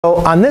So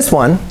on this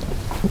one,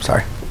 I'm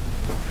sorry.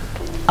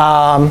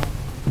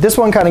 This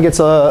one kind of gets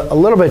a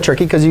little bit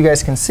tricky because you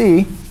guys can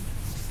see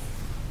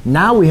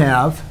now we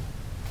have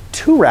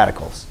two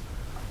radicals.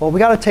 Well, we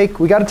got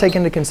to take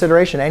into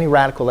consideration any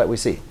radical that we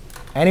see.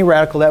 Any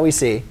radical that we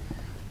see,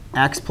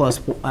 x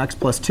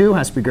plus 2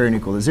 has to be greater than or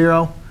equal to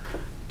 0.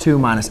 2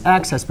 minus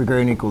x has to be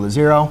greater than or equal to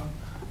 0.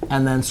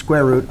 And then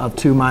square root of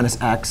 2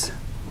 minus x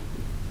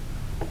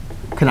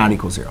cannot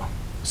equal 0.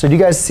 So do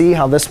you guys see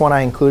how this one I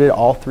included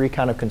all three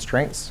kind of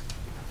constraints?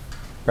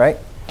 Right?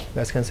 You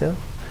guys can see that?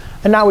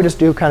 And now we just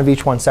do kind of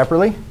each one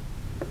separately.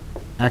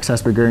 X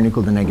has to be greater than or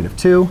equal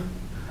to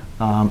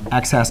 -2.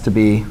 X has to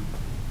be,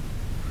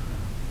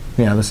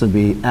 this would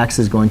be, x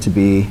is going to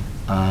be,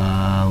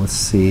 let's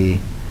see,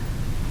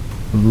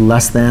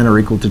 less than or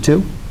equal to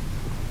 2.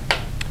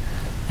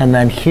 And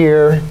then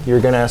here,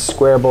 you're going to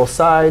square both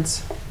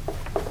sides.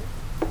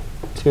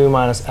 2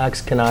 minus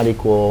x cannot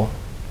equal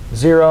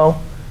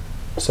 0.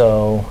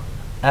 So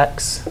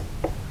x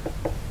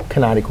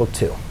cannot equal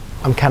 2.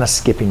 I'm kind of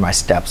skipping my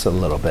steps a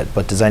little bit.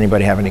 But does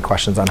anybody have any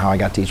questions on how I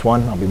got to each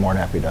one? I'll be more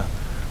than happy to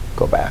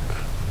go back.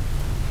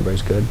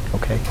 Everybody's good?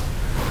 OK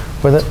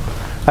with it?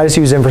 I just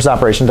use inverse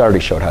operations. I already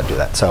showed how to do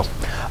that. So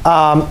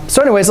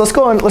anyways, let's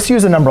go and let's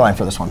use a number line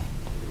for this one.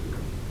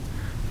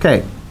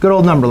 OK, good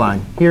old number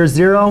line. Here's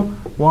 0,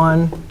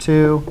 1,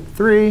 2,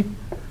 3,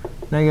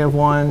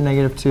 -1,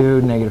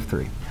 -2,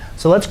 -3.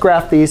 So let's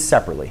graph these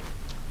separately.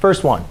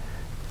 First one.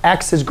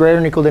 X is greater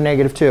than or equal to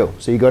 -2.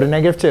 So you go to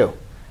 -2.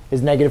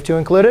 Is -2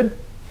 included?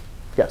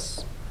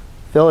 Yes.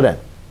 Fill it in.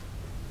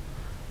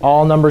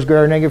 All numbers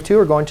greater than -2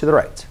 are going to the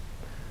right.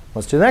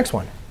 Let's do the next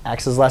one.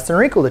 X is less than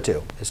or equal to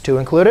 2. Is 2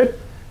 included?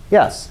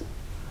 Yes.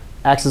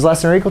 X is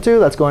less than or equal to,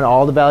 that's going to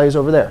all the values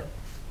over there.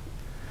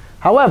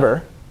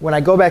 However, when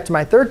I go back to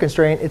my third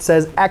constraint, it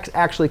says x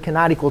actually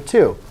cannot equal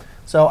 2.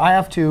 So I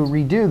have to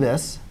redo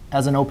this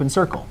as an open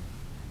circle.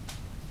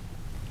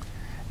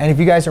 And if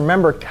you guys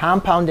remember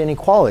compound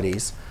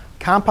inequalities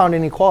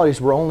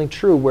were only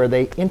true where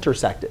they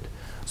intersected.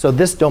 So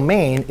this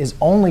domain is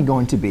only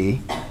going to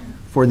be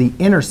for the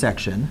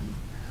intersection.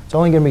 It's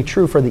only going to be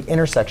true for the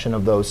intersection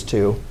of those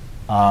two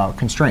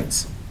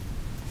constraints.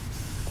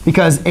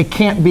 Because it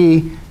can't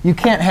be, you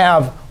can't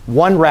have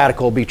one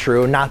radical be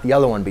true and not the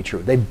other one be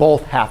true. They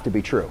both have to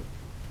be true.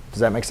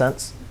 Does that make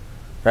sense?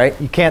 Right?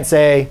 You can't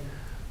say,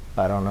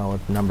 I don't know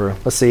what number.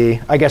 Let's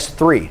see, I guess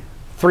 3.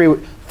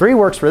 3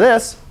 works for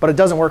this, but it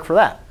doesn't work for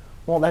that.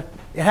 Well, it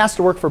has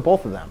to work for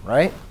both of them,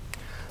 right?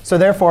 So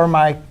therefore,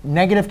 my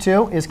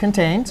 -2 is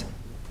contained.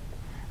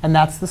 And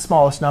that's the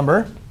smallest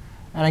number.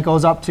 And it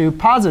goes up to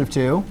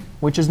 +2,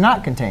 which is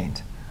not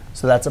contained.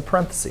 So that's a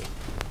parenthesis.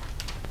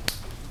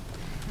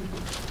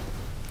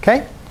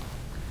 OK?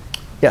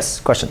 Yes,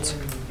 questions?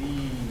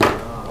 In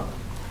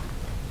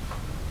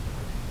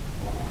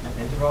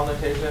the interval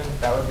notation,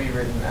 that would be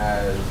written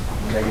as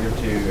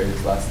 -2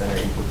 is less than or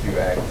equal to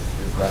x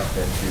is less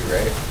than 2,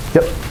 right?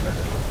 Yep.